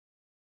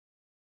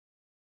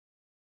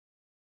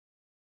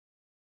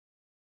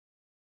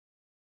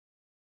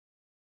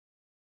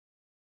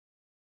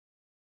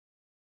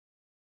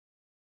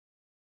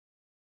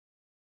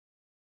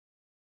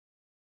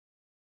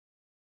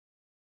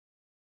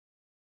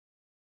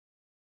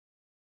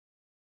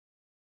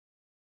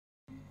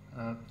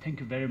Thank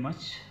you very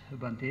much,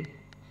 Bhante,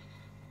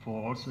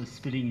 for also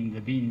spilling the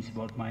beans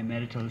about my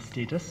marital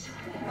status.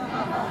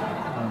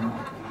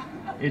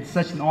 It's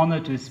such an honor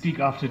to speak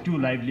after two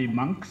lively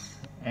monks,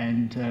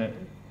 and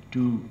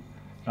to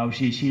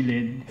Raoshi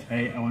Shilen,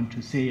 I want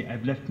to say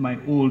I've left my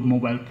old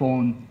mobile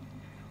phone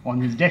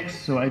on his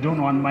desk, so I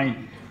don't want my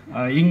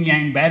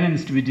yin-yang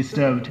balance to be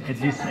disturbed, at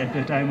least at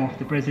the time of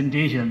the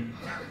presentation.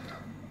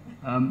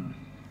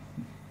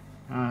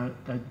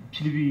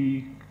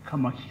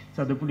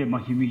 Sadapule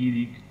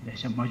Mahimigi,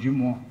 Lesha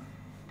Majumo,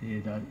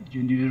 the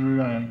Junior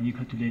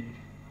Nikatule,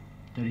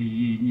 the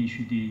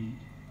Nishudi,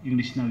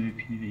 English Navi,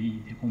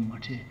 the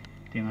Pomate,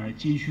 the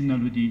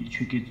Chinshunaludi,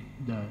 Chukit,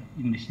 the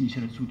English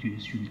Nishara Sutu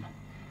is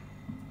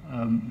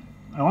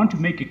I want to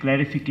make a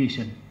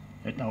clarification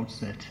at the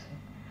outset.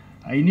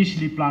 I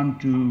initially planned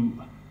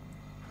to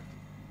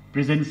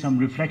present some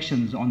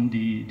reflections on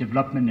the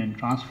development and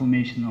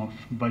transformation of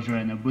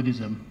Vajrayana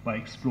Buddhism by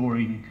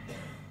exploring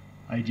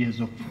ideas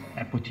of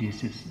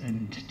apotheosis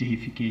and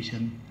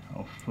deification,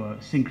 of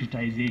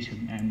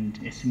syncretization and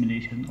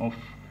assimilation, of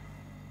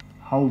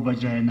how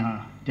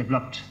Vajrayana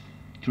developed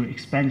through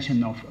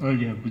expansion of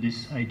earlier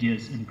Buddhist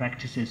ideas and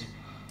practices.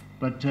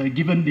 But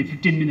given the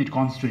 15-minute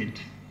constraint,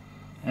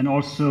 and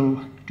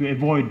also to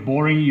avoid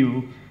boring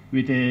you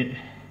with a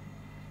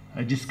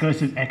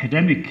discursive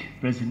academic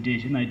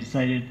presentation, I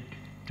decided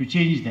to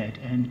change that.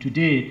 And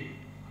today,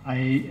 I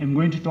am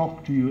going to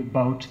talk to you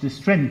about the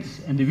strengths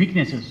and the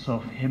weaknesses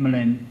of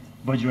Himalayan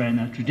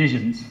Vajrayana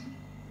traditions.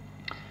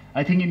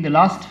 I think in the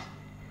last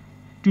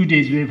 2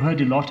 days we have heard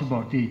a lot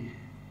about the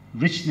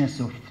richness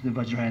of the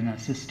Vajrayana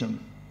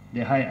system,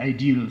 the high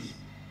ideals.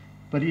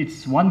 But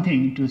it's one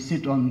thing to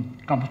sit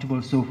on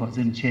comfortable sofas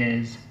and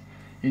chairs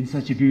in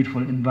such a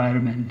beautiful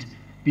environment,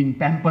 being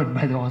pampered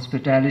by the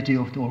hospitality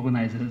of the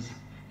organizers,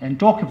 and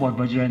talk about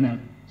Vajrayana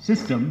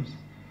systems,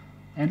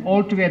 and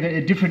altogether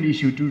a different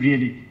issue to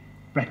really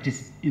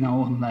practice in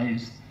our own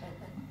lives.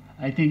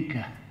 I think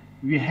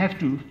we have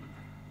to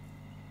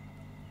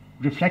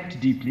reflect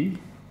deeply,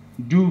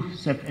 do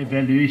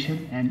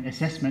self-evaluation and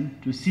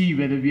assessment to see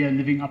whether we are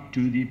living up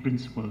to the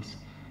principles,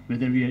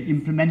 whether we are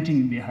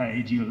implementing the high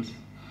ideals.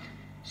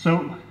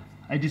 So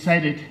I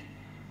decided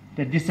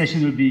that this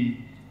session will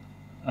be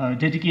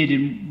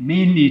dedicated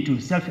mainly to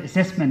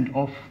self-assessment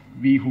of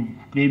we who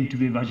claim to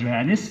be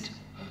Vajrayanist.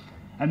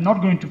 I'm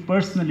not going to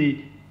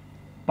personally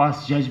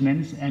pass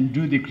judgments and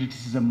do the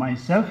criticism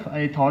myself.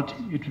 I thought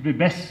it would be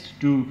best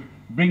to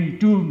bring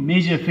two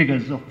major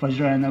figures of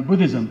Vajrayana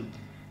Buddhism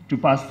to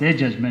pass their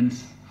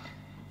judgments.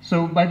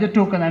 So by the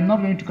token, I'm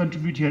not going to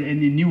contribute here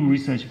any new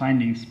research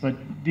findings, but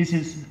this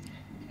is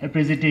a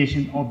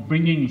presentation of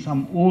bringing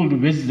some old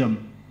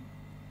wisdom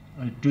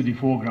to the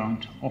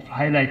foreground, of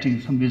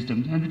highlighting some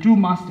wisdoms. And the two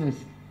masters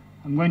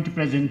I'm going to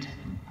present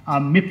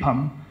are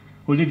Mipham,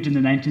 who lived in the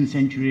 19th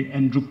century,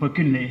 and Drukpa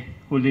Künle,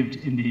 who lived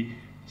in the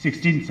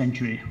 16th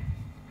century.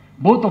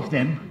 Both of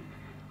them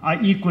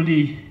are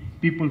equally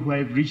people who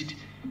have reached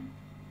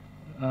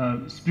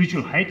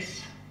spiritual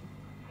heights,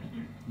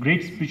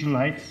 great spiritual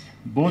heights.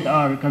 Both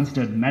are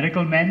considered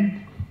miracle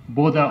men.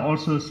 Both are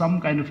also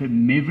some kind of a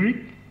maverick.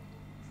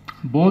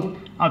 Both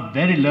are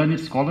very learned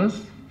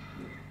scholars.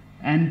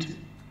 And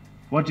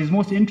what is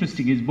most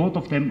interesting is both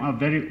of them are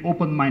very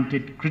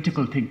open-minded,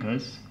 critical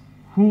thinkers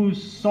who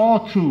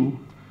saw through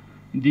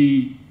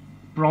the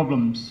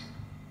problems,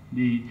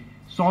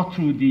 saw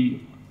through the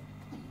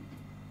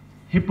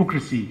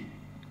hypocrisy,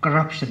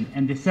 corruption,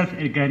 and the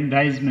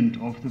self-aggrandizement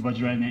of the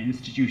Vajrayana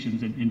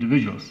institutions and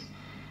individuals.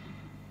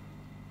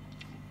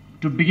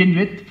 To begin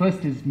with,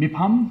 first is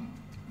Mipham.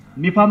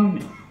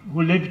 Mipham,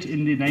 who lived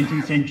in the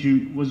 19th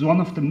century, was one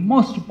of the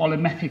most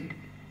polemic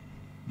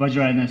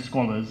Vajrayana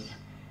scholars.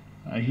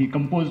 He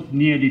composed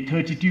nearly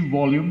 32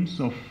 volumes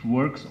of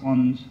works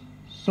on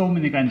so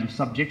many kinds of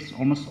subjects,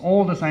 almost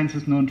all the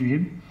sciences known to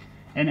him.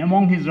 And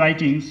among his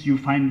writings, you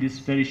find this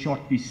very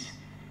short piece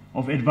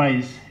of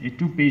advice, a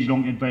 2-page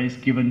long advice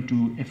given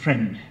to a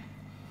friend.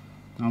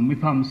 Now,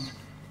 Mipham's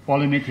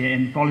polemic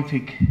and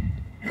prolific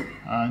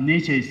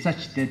nature is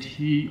such that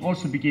he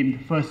also became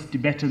the first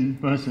Tibetan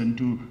person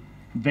to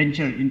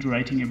venture into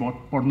writing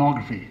about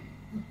pornography.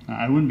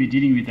 I wouldn't be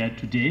dealing with that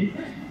today,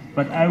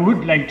 but I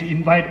would like to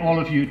invite all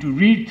of you to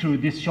read through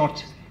this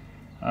short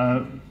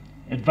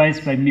advice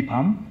by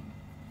Mipham.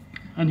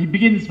 And he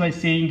begins by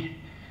saying,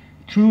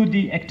 through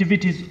the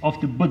activities of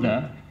the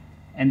Buddha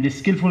and the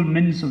skillful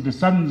means of the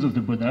sons of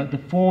the Buddha, the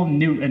 4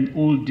 new and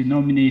old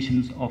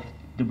denominations of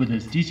the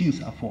Buddha's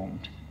teachings are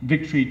formed.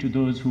 Victory to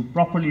those who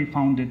properly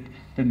founded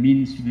the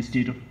means to the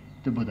state of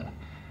the Buddha.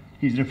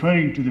 He's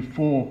referring to the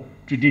 4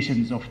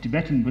 traditions of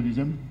Tibetan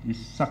Buddhism, the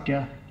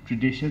Sakya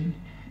tradition,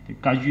 the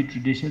Ngagyur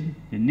tradition,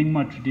 the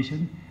Nyingma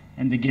tradition,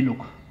 and the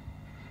Gelug.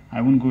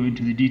 I won't go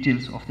into the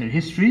details of their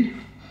history.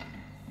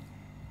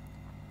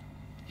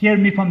 Here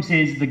Mipham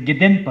says the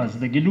Gedenpas,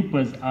 the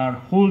Gelugpas, are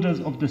holders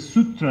of the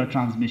Sutra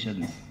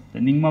transmissions. The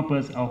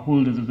Nyingmapas are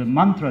holders of the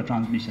mantra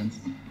transmissions.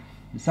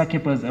 The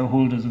Sakyapas are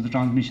holders of the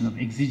transmission of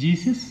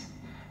exegesis.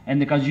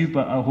 And the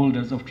Kagyupa are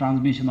holders of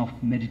transmission of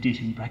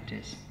meditation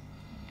practice.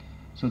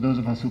 So those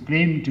of us who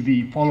claim to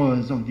be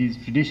followers of these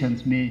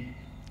traditions may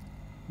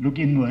look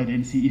inward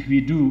and see if we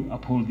do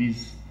uphold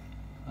these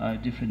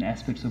different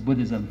aspects of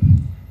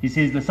Buddhism. He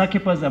says the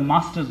Sakyapas are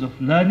masters of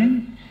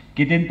learning,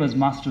 Gedenpas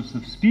masters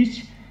of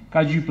speech,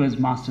 Kagyupas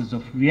masters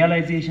of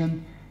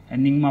realization,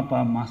 and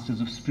Nyingmapa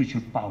masters of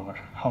spiritual power.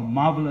 How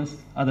marvelous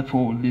are the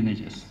four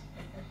lineages.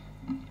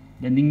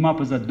 The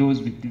Nyingmapas are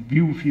those with the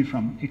view free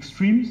from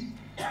extremes,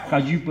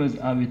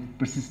 Kagyupas are with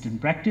persistent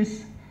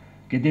practice,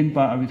 Gedenpa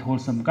are with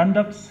wholesome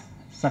conducts,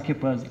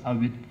 Sakyapas are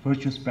with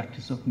virtuous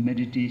practice of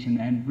meditation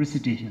and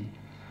recitation.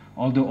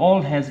 Although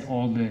all has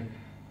all the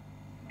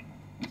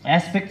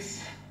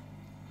aspects,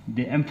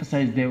 they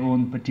emphasize their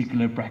own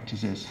particular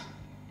practices.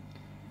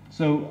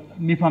 So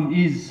Mipham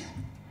is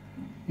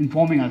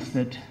informing us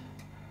that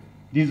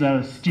these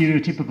are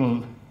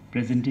stereotypical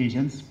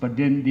presentations, but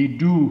then they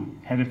do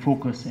have a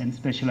focus and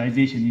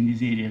specialization in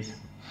these areas.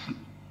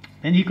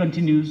 Then he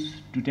continues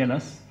to tell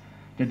us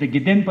that the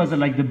Gedenpas are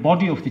like the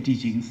body of the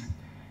teachings,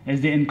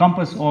 as they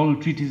encompass all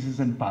treatises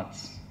and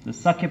paths. The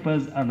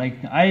Sakyapas are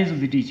like the eyes of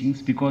the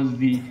teachings because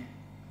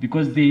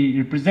they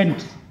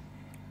represent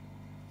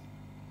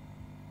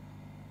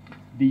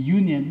the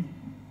union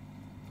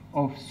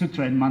of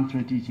sutra and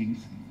mantra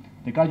teachings.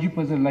 The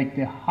Kagyupas are like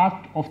the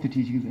heart of the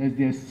teachings, as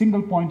they are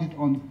single-pointed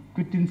on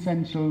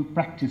quintessential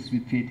practice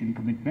with faith and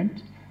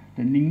commitment.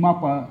 The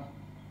Nyingmapa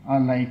are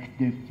like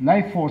the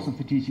life force of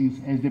the teachings,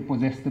 as they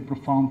possess the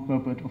profound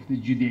purport of the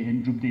Jude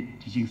and Drupde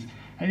teachings.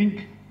 I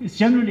think it's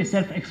generally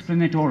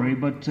self-explanatory,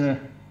 but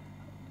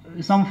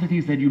some of the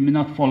things that you may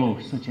not follow,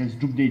 such as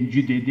Drupde and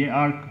Jude, they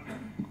are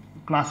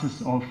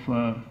classes of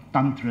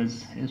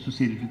tantras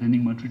associated with the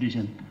Nyingma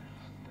tradition.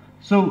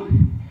 So,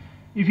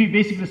 if we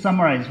basically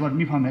summarize what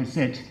Mipham has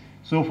said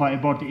so far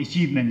about the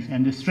achievements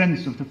and the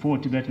strengths of the four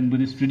Tibetan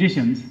Buddhist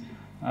traditions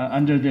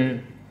under the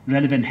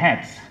relevant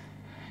hats,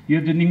 you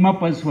have the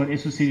Nyingmapas who are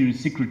associated with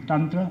secret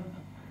mantra,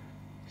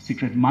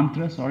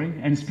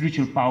 and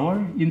spiritual power.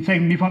 In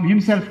fact, Mipham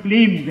himself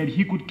claimed that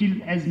he could kill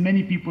as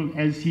many people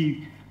as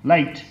he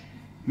liked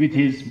with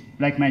his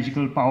black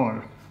magical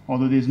power,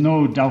 although there's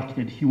no doubt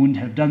that he wouldn't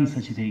have done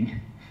such a thing.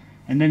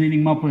 And then the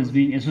Nyingmapas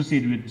being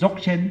associated with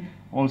Dzogchen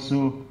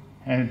also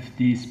have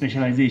the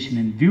specialization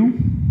in view,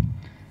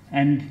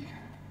 and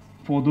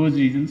for those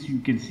reasons you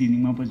can see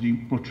Nyingmapas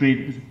being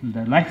portrayed as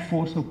the life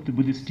force of the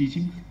Buddhist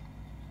teachings.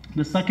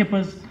 The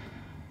Sakyapas,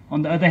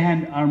 on the other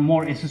hand, are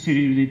more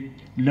associated with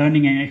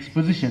learning and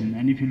exposition,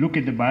 and if you look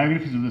at the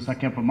biographies of the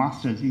Sakyapa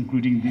masters,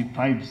 including the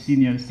 5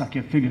 senior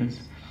Sakya figures,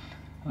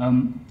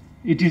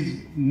 it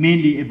is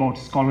mainly about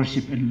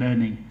scholarship and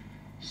learning.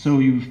 So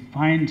you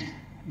find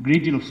a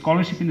great deal of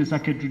scholarship in the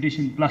Sakya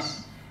tradition,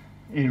 plus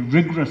a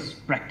rigorous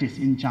practice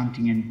in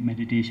chanting and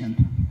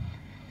meditation.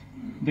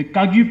 The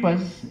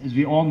Kagyupas, as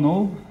we all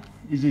know,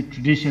 is a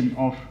tradition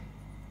of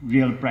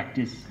real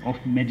practice of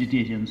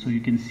meditation. So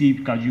you can see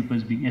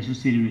Kagyupas being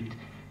associated with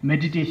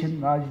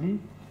meditation largely.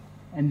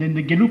 And then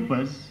the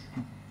Gelugpas,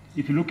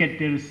 if you look at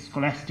their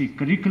scholastic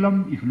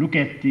curriculum, if you look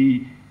at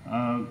the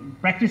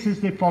practices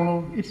they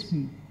follow, it's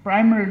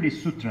primarily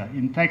sutra.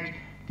 In fact,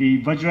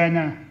 the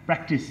Vajrayana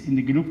practice in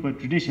the Gelugpa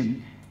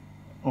tradition,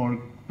 or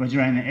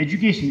Vajrayana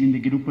education in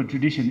the Gelugpa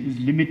tradition, is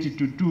limited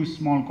to 2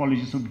 small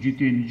colleges of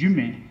Jyutyo and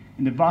Jume,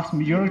 and the vast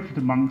majority of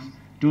the monks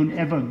don't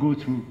ever go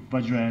through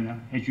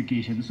Vajrayana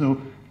education. So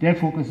their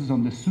focus is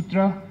on the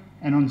sutra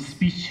and on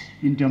speech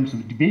in terms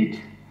of debate,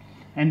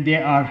 and they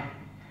are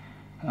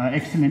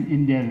excellent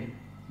in their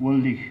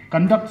worldly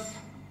conducts,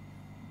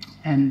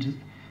 and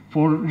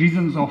for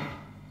reasons of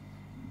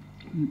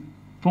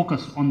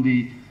focus on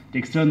the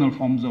external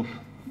forms of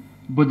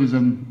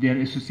Buddhism, they are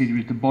associated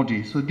with the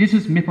body. So this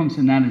is Mipham's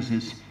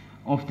analysis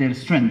of their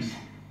strengths.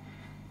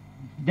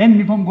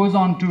 Then Mipham goes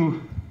on to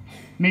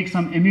make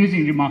some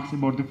amusing remarks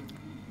about the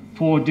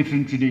 4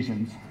 different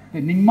traditions.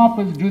 The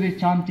Nyingmapas do the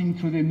chanting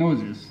through their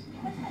noses.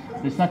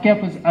 The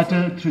Sakyapas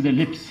utter through the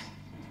lips.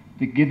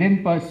 The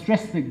Gedenpas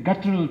stress the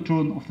guttural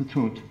tone of the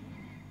throat.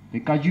 The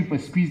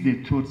Kagyupas squeeze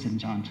their throats and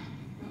chant.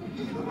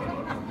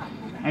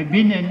 I've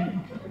been a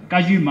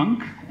Kagyu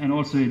monk and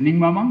also a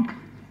Nyingma monk,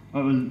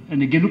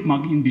 and a Gelug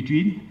monk in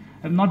between.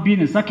 I've not been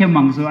a Sakya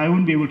monk, so I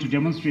wouldn't be able to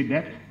demonstrate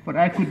that, but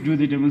I could do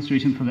the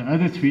demonstration for the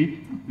other 3,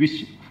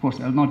 which of course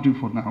I'll not do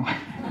for now.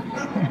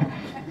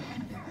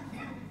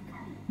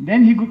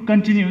 Then he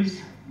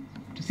continues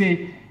to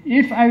say,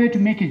 if I were to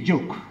make a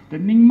joke, the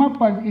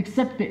Nyingmapas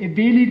accept the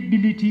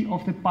availability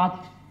of the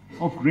path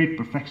of great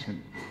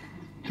perfection,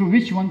 through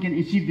which one can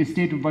achieve the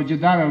state of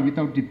Vajradhara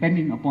without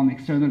depending upon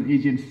external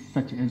agents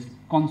such as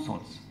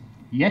consorts.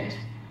 Yet,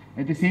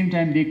 at the same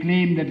time, they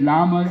claim that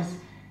lamas,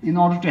 in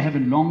order to have a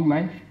long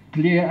life,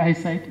 clear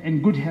eyesight,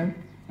 and good health,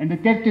 and the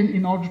Tibetan,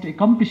 in order to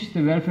accomplish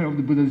the welfare of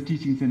the Buddha's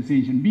teachings and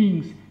sentient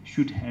beings,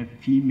 should have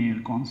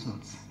female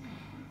consorts.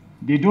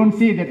 They don't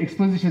say that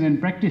exposition and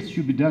practice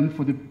should be done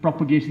for the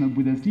propagation of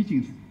Buddha's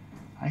teachings.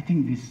 I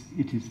think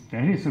it is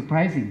very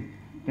surprising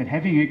that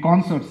having a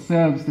consort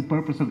serves the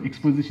purpose of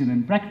exposition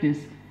and practice,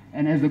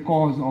 and as a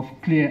cause of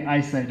clear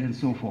eyesight and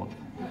so forth.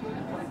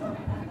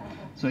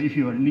 So if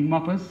you are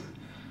Nyingmapas,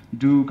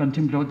 do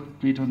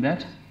contemplate on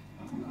that.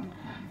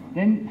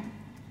 Then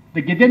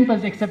the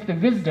Gedenpas accept the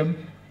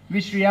wisdom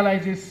which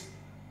realizes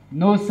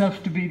no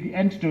self to be the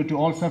antidote to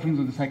all sufferings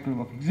of the cycle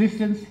of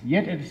existence,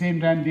 yet at the same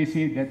time they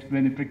say that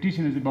when the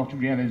practitioner is about to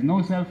realize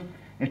no self,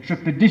 a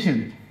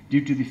trepidation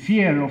due to the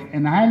fear of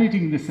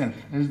annihilating the self,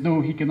 as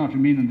though he cannot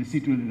remain on the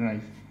seat, will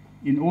arise.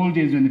 In old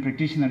days, when the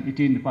practitioner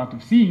attained the path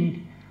of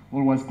seeing,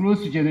 or was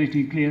close to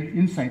generating clear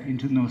insight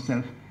into no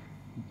self,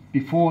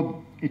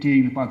 before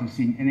attaining the path of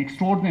seeing, an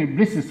extraordinary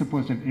bliss is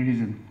supposed to have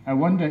arisen. I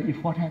wonder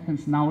if what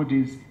happens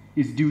nowadays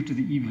is due to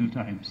the evil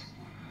times.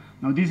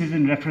 Now, this is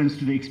in reference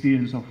to the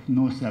experience of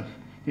no self.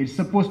 It's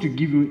supposed to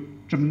give you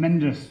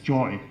tremendous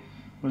joy,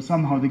 but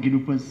somehow the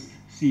Gelupas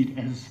see it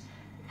as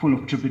full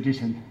of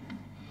trepidation.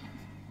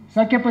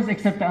 Sakyapas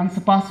accept the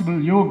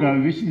unsurpassable yoga,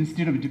 which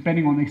instead of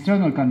depending on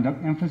external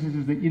conduct,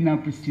 emphasizes the inner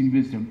pristine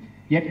wisdom.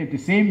 Yet at the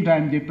same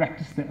time, they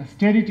practice the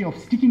austerity of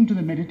sticking to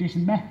the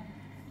meditation mat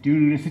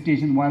during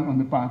recitation while on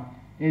the path,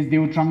 as they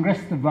would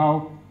transgress the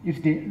vow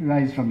if they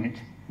rise from it.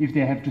 If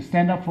they have to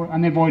stand up for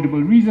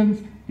unavoidable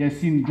reasons, they are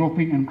seen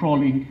groping and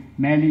crawling,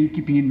 merely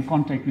keeping in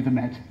contact with the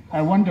mat.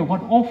 I wonder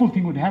what awful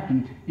thing would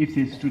happen if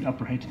they stood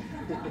upright.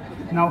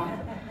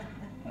 Now,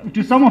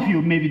 to some of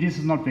you, maybe this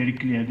is not very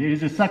clear. There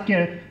is a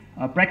Sakya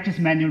practice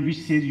manual which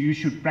says you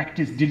should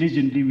practice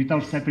diligently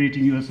without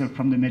separating yourself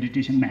from the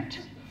meditation mat.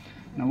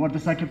 Now, what the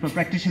Sakya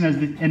practitioners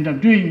end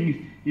up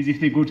doing is, if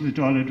they go to the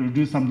toilet or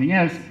do something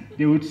else,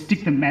 they would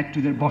stick the mat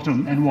to their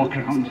bottom and walk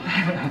around.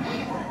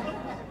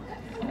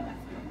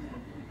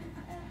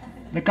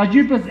 The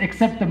Kagyupas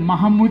accept the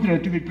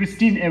Mahamudra to be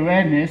pristine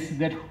awareness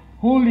that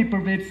wholly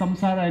pervades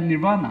samsara and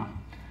nirvana.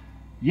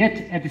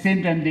 Yet, at the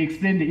same time, they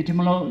explain the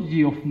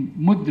etymology of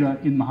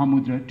mudra in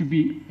Mahamudra to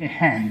be a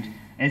hand,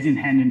 as in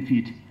hand and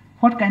feet.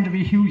 What kind of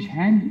a huge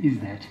hand is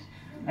that?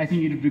 I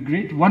think it would be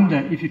great wonder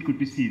if it could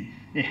be seen,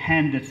 a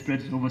hand that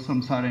spreads over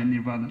samsara and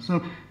nirvana.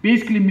 So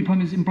basically,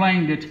 Mipham is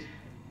implying that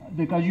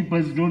the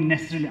Kagyupas don't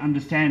necessarily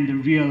understand the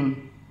real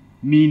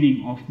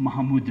meaning of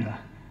Mahamudra.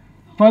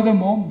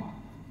 Furthermore,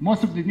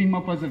 most of the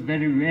Nyingmapas are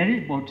very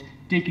wary about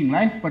taking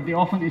life, but they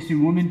often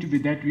assume women to be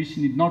that which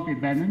need not be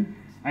abandoned.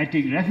 I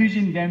take refuge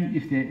in them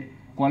if they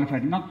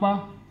qualified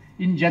Ngakpa.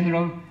 In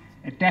general,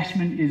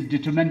 attachment is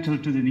detrimental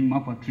to the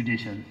Nyingmapa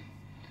tradition.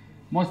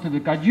 Most of the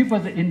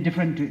Kagyupas are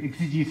indifferent to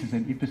exegesis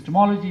and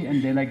epistemology,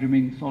 and they like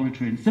remaining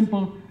solitary and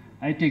simple.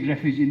 I take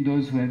refuge in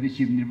those who have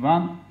achieved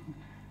nirvana.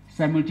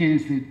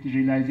 Simultaneously, the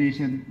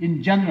realization,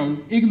 in general,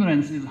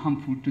 ignorance is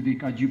harmful to the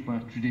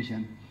Kagyupa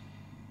tradition.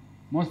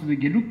 Most of the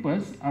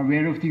Gelugpas are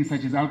aware of things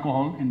such as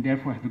alcohol and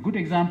therefore have a good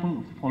example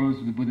of the followers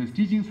of the Buddha's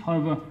teachings.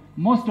 However,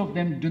 most of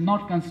them do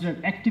not consider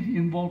active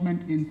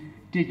involvement in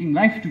taking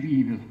life to be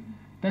evil.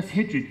 Thus,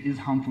 hatred is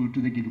harmful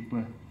to the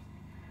Gelugpa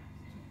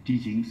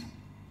teachings.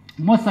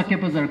 Most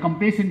Sakyapas are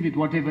complacent with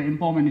whatever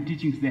empowerment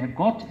teachings they have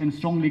got and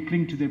strongly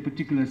cling to their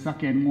particular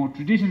Sakya and more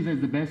traditions as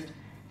the best.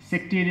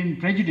 Sectarian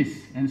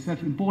prejudice and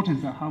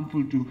self-importance are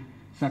harmful to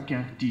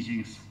Sakya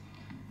teachings.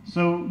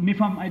 So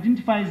Mipham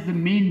identifies the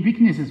main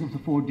weaknesses of the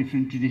four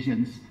different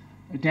traditions: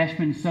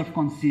 attachment,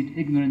 self-conceit,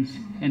 ignorance,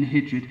 and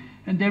hatred.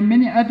 And there are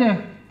many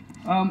other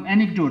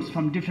anecdotes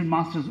from different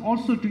masters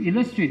also to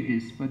illustrate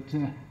this, but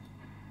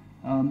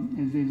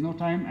as there is no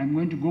time, I'm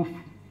going to go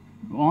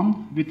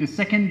on with the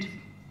second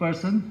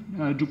person,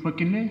 Drukpa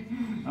Khinle,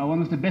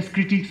 one of the best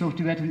critics of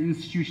Tibetan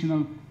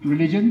institutional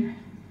religion.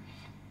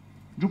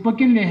 Drukpa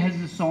Khinle has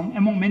a song,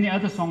 among many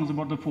other songs,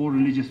 about the four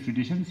religious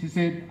traditions. He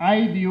said,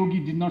 I, the yogi,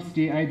 did not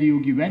stay, I, the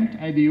yogi, went.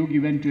 I, the yogi,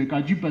 went to a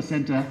Kagyupa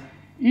center.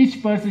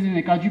 Each person in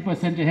a Kagyupa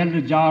center held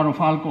a jar of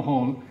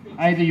alcohol.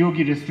 I, the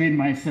yogi, restrained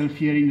myself,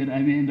 fearing that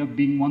I may end up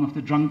being one of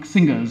the drunk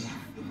singers.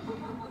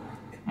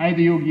 I,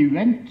 the yogi,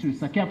 went to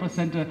Sakyapa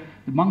center.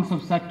 The monks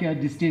of Sakya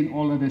disdained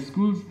all other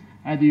schools.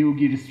 I, the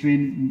yogi,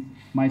 restrained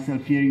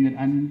myself, fearing that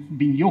I'm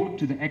being yoked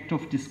to the act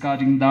of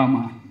discarding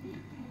Dharma.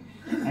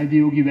 I, the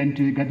yogi, went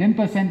to the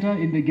Gedenpa center.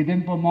 In the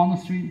Gedenpa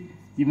monastery,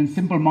 even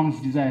simple monks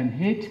desire and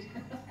hate.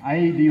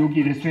 I, the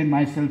yogi, restrained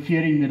myself,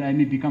 fearing that I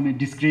may become a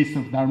disgrace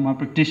of Dharma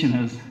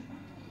practitioners.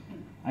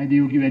 I, the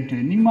yogi, went to a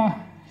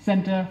Nyingma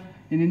center.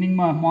 In the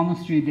Nyingma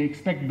monastery, they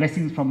expect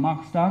blessings from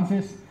monks'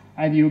 dances.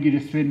 I, the yogi,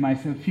 restrained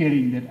myself,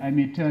 fearing that I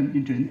may turn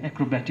into an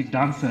acrobatic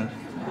dancer.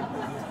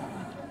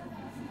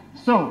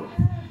 So,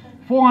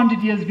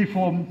 400 years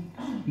before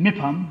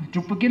Mipham,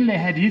 Drukpa Khinle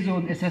had his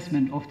own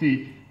assessment of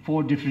the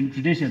four different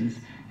traditions.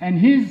 And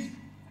his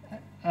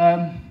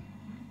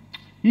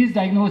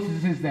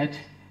diagnosis is that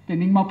the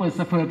Nyingmapas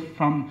suffered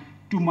from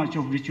too much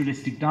of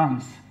ritualistic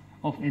dance,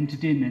 of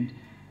entertainment.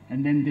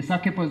 And then the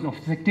Sakyapas of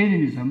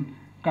sectarianism,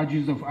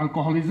 Kajus of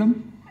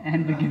alcoholism,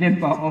 and the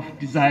Gedenpa of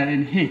desire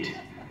and hate.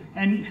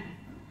 And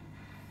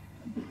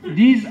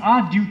these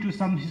are due to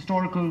some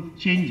historical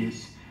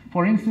changes.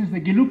 For instance,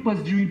 the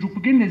Gelugpas during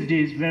Drukpa Khinle's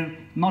days were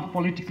not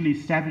politically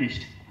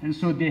established, and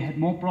so they had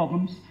more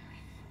problems.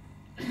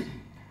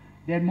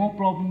 They had more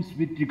problems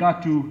with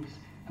regard to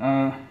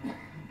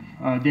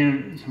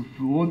their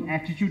own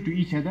attitude to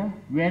each other,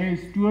 whereas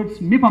towards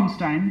Mipham's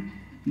time,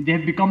 they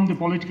have become the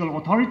political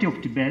authority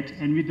of Tibet,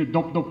 and with the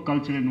Dop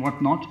culture and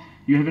whatnot,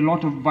 you have a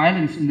lot of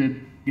violence in the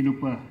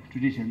Gelugpa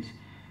traditions.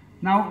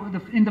 Now,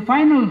 in the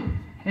final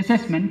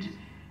assessment,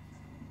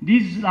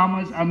 these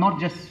lamas are not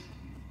just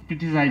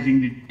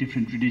criticizing the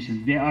different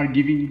traditions, they are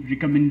giving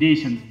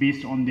recommendations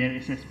based on their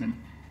assessment.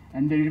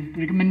 And the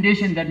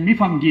recommendation that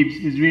Mifam gives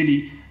is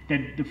really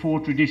that the four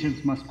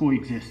traditions must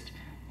coexist.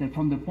 That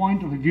from the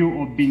point of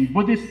view of being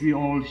Buddhist, we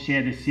all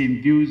share the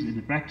same views and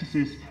the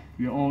practices,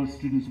 we are all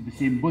students of the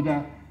same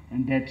Buddha,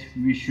 and that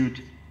we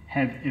should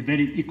have a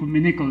very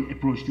ecumenical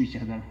approach to each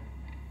other.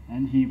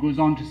 And he goes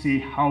on to say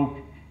how,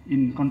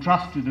 in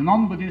contrast to the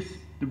non-Buddhists,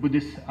 the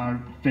Buddhists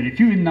are very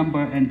few in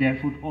number and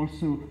therefore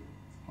also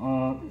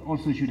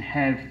should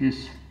have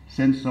this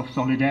sense of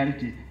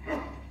solidarity.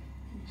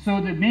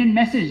 So the main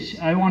message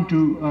I want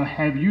to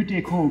have you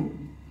take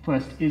home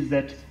first is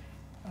that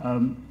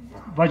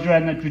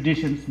Vajrayana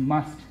traditions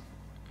must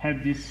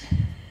have this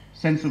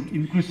sense of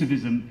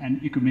inclusivism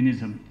and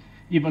ecumenism.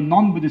 Even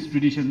non-Buddhist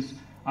traditions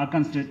are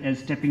considered as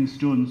stepping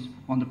stones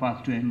on the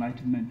path to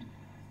enlightenment.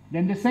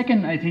 Then the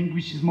second, I think,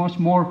 which is much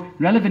more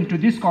relevant to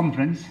this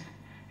conference,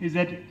 is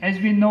that as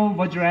we know,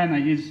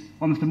 Vajrayana is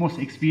one of the most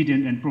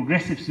expedient and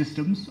progressive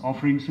systems,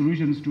 offering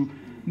solutions to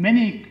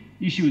many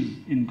issues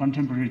in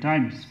contemporary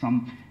times,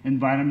 from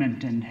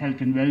environment and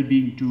health and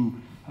well-being to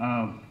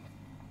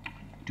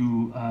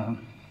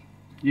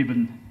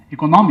even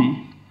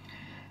economy.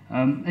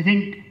 I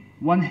think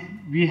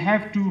we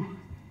have to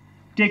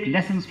take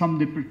lessons from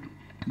the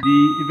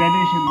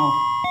evaluation of.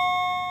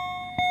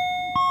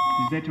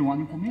 Is that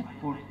one for me?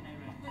 Or,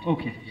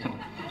 okay, so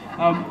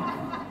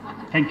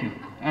thank you.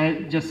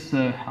 Just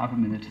half a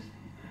minute.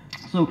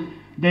 So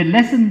the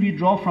lesson we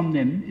draw from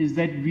them is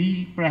that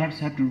we perhaps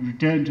have to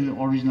return to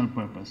the original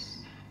purpose.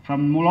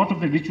 From a lot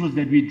of the rituals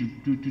that we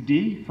do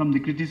today, from the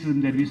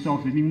criticism that we saw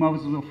of the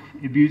Nyingmas of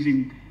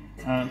abusing,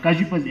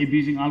 Kajupas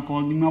abusing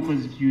alcohol,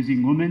 Nyingmas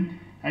using women,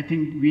 I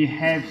think we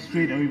have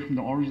strayed away from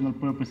the original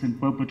purpose and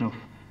purport of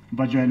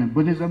Vajrayana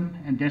Buddhism,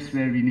 and that's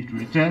where we need to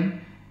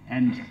return.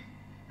 And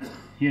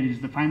here is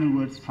the final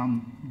words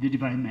from the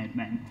Divine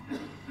Madman.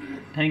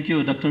 Thank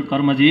you, Dr.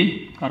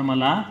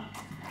 Karmala,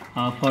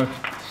 for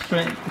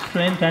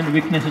strength and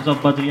weaknesses of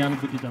Vajrayana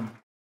Buddhism.